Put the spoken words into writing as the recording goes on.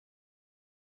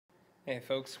Hey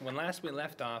folks, when last we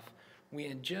left off, we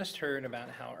had just heard about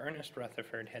how Ernest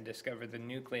Rutherford had discovered the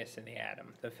nucleus of the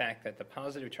atom, the fact that the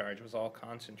positive charge was all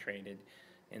concentrated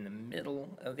in the middle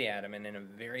of the atom and in a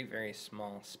very, very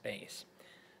small space.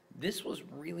 This was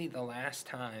really the last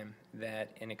time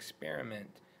that an experiment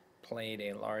played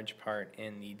a large part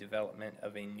in the development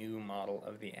of a new model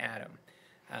of the atom.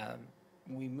 Um,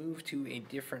 we moved to a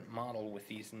different model with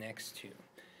these next two.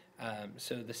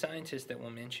 So the scientists that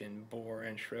we'll mention, Bohr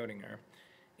and Schrodinger,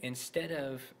 instead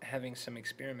of having some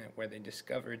experiment where they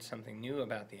discovered something new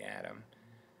about the atom,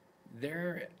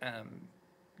 their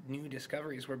new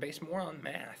discoveries were based more on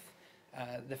math.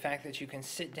 The fact that you can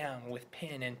sit down with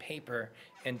pen and paper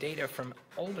and data from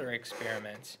older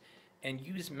experiments and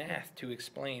use math to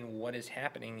explain what is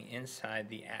happening inside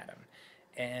the atom.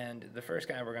 And the first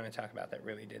guy we're going to talk about that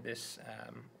really did this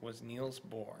was Niels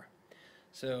Bohr.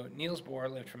 So Niels Bohr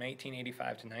lived from 1885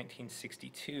 to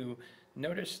 1962.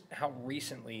 Notice how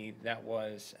recently that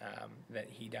was that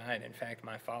he died. In fact,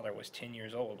 my father was 10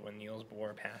 years old when Niels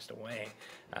Bohr passed away.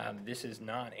 This is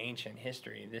not ancient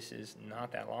history. This is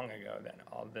not that long ago that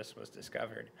all this was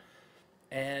discovered.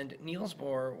 And Niels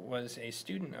Bohr was a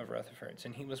student of Rutherford's,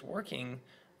 and he was working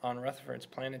on Rutherford's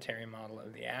planetary model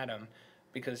of the atom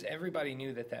because everybody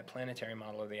knew that that planetary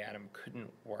model of the atom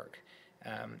couldn't work.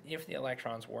 If the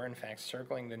electrons were in fact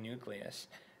circling the nucleus,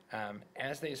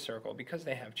 as they circle, because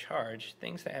they have charge,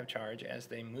 things that have charge, as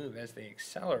they move, as they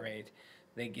accelerate,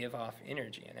 they give off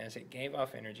energy. And as it gave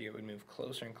off energy, it would move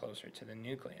closer and closer to the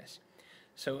nucleus.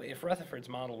 So if Rutherford's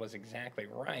model was exactly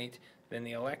right, then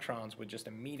the electrons would just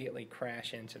immediately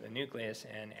crash into the nucleus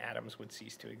and atoms would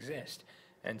cease to exist.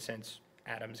 And since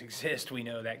atoms exist, we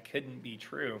know that couldn't be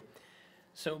true.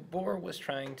 So Bohr was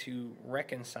trying to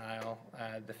reconcile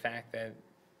the fact that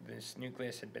this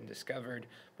nucleus had been discovered,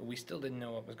 but we still didn't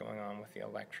know what was going on with the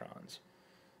electrons.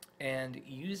 And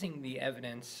using the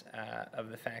evidence of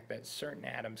the fact that certain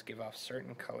atoms give off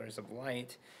certain colors of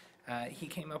light, he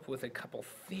came up with a couple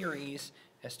theories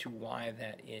as to why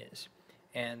that is.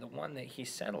 And the one that he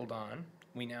settled on,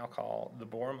 we now call the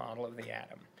Bohr model of the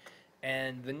atom.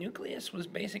 And the nucleus was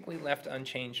basically left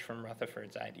unchanged from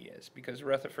Rutherford's ideas, because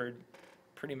Rutherford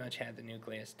pretty much had the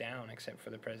nucleus down except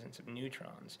for the presence of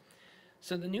neutrons.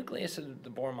 So the nucleus of the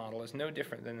Bohr model is no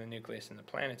different than the nucleus in the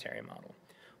planetary model.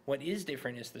 What is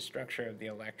different is the structure of the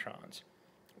electrons.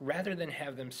 Rather than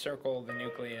have them circle the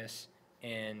nucleus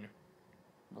in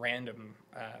random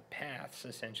paths,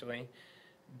 essentially,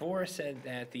 Bohr said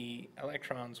that the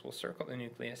electrons will circle the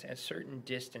nucleus at certain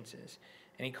distances,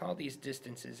 and he called these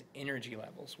distances energy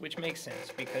levels, which makes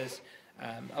sense because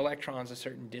electrons a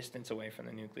certain distance away from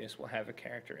the nucleus will have a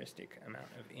characteristic amount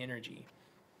of energy.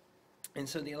 And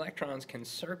so the electrons can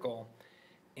circle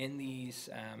in these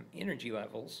energy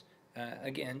levels,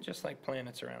 again, just like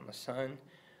planets around the sun.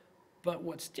 But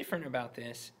what's different about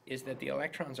this is that the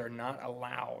electrons are not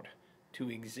allowed to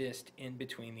exist in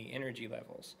between the energy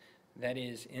levels. That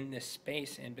is, in this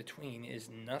space in between is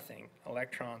nothing.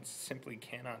 Electrons simply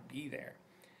cannot be there.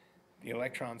 The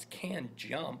electrons can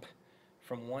jump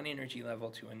from one energy level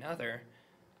to another,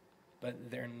 but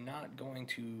they're not going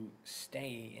to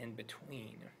stay in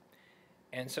between.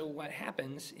 And so what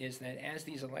happens is that as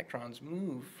these electrons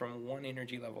move from one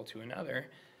energy level to another,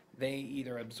 they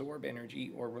either absorb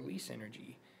energy or release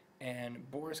energy. And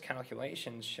Bohr's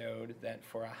calculations showed that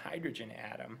for a hydrogen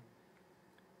atom,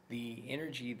 the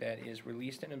energy that is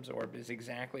released and absorbed is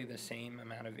exactly the same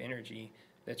amount of energy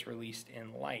that's released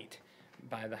in light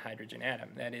by the hydrogen atom.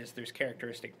 That is, there's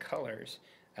characteristic colors.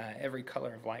 Every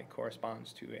color of light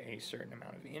corresponds to a certain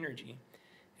amount of energy.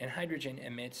 And hydrogen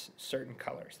emits certain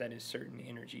colors, that is, certain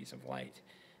energies of light.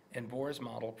 And Bohr's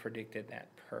model predicted that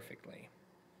perfectly.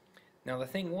 Now the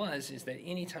thing is that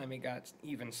anytime it got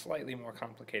even slightly more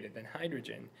complicated than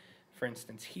hydrogen, for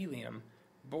instance helium,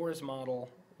 Bohr's model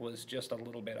was just a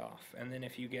little bit off. And then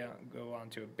if you go on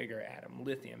to a bigger atom,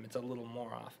 lithium, it's a little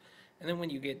more off. And then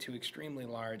when you get to extremely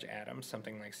large atoms,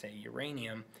 something like, say,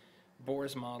 uranium,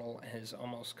 Bohr's model has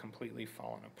almost completely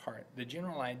fallen apart. The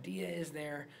general idea is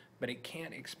there, but it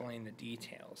can't explain the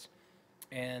details.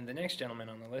 And the next gentleman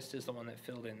on the list is the one that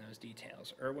filled in those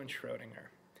details, Erwin Schrödinger.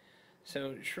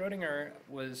 So Schrödinger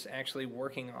was actually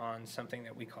working on something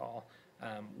that we call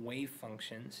wave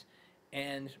functions.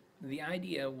 And the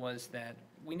idea was that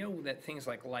we know that things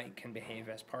like light can behave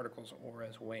as particles or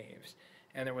as waves.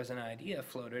 And there was an idea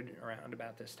floated around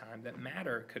about this time that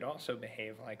matter could also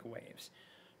behave like waves.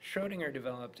 Schrödinger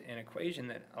developed an equation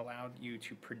that allowed you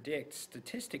to predict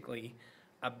statistically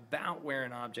about where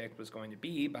an object was going to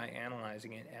be by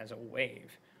analyzing it as a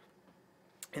wave.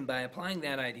 And by applying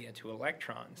that idea to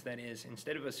electrons, that is,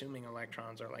 instead of assuming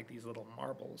electrons are like these little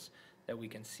marbles that we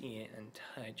can see and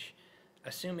touch,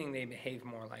 assuming they behave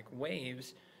more like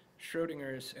waves,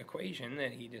 Schrodinger's equation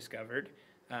that he discovered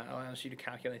allows you to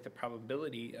calculate the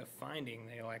probability of finding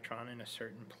the electron in a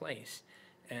certain place.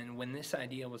 And when this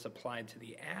idea was applied to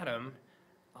the atom,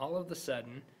 all of a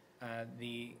sudden,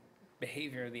 the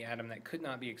behavior of the atom that could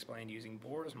not be explained using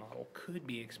Bohr's model could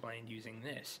be explained using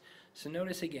this. So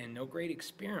notice again, no great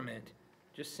experiment,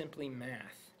 just simply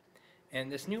math.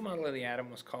 And this new model of the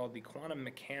atom was called the quantum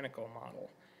mechanical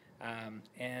model.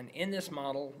 And in this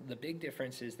model, the big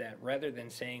difference is that rather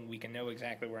than saying we can know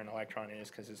exactly where an electron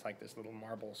is because it's like this little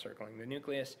marble circling the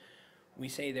nucleus, we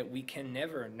say that we can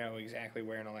never know exactly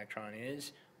where an electron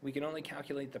is. We can only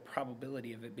calculate the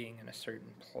probability of it being in a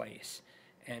certain place.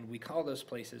 And we call those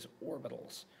places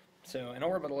orbitals. So an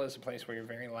orbital is a place where you're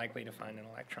very likely to find an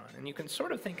electron. And you can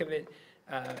sort of think of it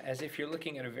as if you're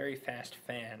looking at a very fast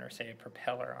fan or, say, a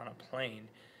propeller on a plane.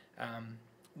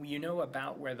 You know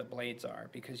about where the blades are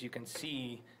because you can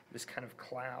see this kind of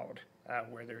cloud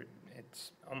where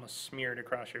it's almost smeared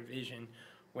across your vision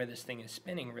where this thing is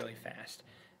spinning really fast.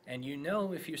 And you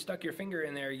know if you stuck your finger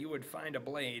in there, you would find a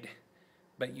blade,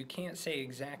 but you can't say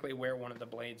exactly where one of the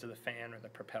blades of the fan or the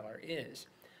propeller is.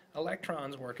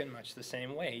 Electrons work in much the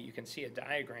same way. You can see a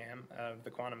diagram of the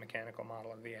quantum mechanical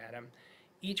model of the atom.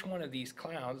 Each one of these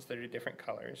clouds that are different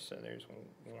colors, so there's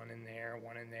one in there,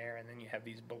 and then you have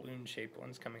these balloon-shaped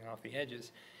ones coming off the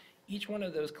edges. Each one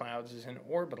of those clouds is an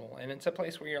orbital, and it's a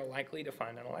place where you're likely to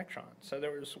find an electron. So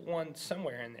there was one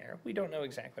somewhere in there. We don't know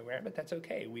exactly where, but that's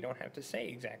okay. We don't have to say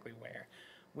exactly where.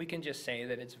 We can just say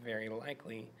that it's very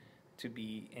likely to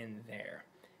be in there.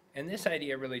 And this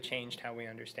idea really changed how we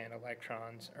understand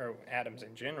electrons, or atoms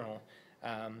in general,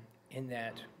 in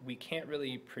that we can't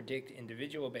really predict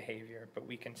individual behavior, but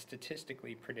we can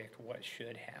statistically predict what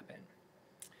should happen.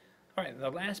 All right, the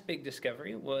last big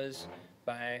discovery was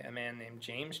by a man named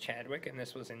James Chadwick, and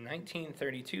this was in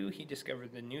 1932. He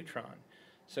discovered the neutron.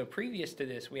 So previous to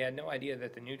this, we had no idea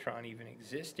that the neutron even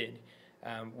existed.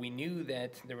 We knew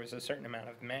that there was a certain amount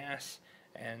of mass,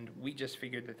 and we just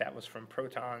figured that that was from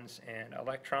protons and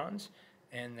electrons,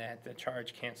 and that the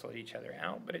charge canceled each other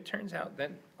out. But it turns out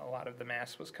that a lot of the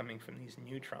mass was coming from these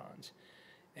neutrons.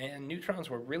 And neutrons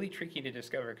were really tricky to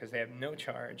discover because they have no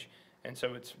charge, and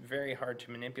so it's very hard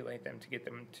to manipulate them to get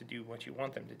them to do what you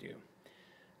want them to do.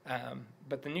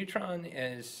 But the neutron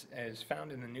is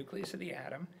found in the nucleus of the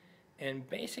atom, and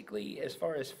basically, as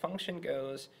far as function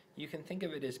goes, you can think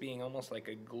of it as being almost like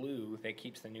a glue that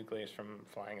keeps the nucleus from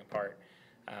flying apart.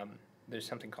 There's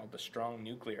something called the strong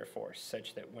nuclear force,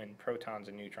 such that when protons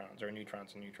and neutrons, or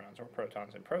neutrons and neutrons, or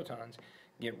protons and protons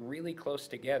get really close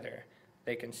together,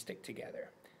 they can stick together.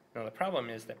 Now the problem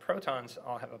is that protons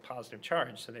all have a positive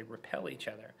charge, so they repel each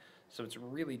other. So it's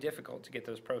really difficult to get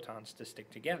those protons to stick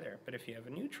together. But if you have a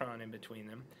neutron in between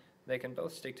them, they can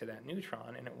both stick to that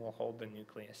neutron and it will hold the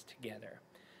nucleus together.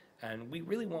 And we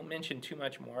really won't mention too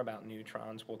much more about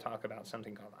neutrons. We'll talk about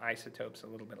something called isotopes a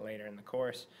little bit later in the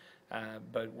course.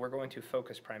 But we're going to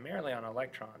focus primarily on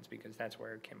electrons because that's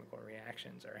where chemical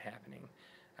reactions are happening.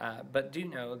 But do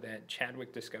know that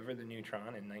Chadwick discovered the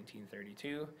neutron in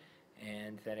 1932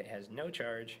 and that it has no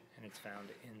charge and it's found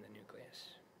in the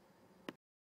nucleus.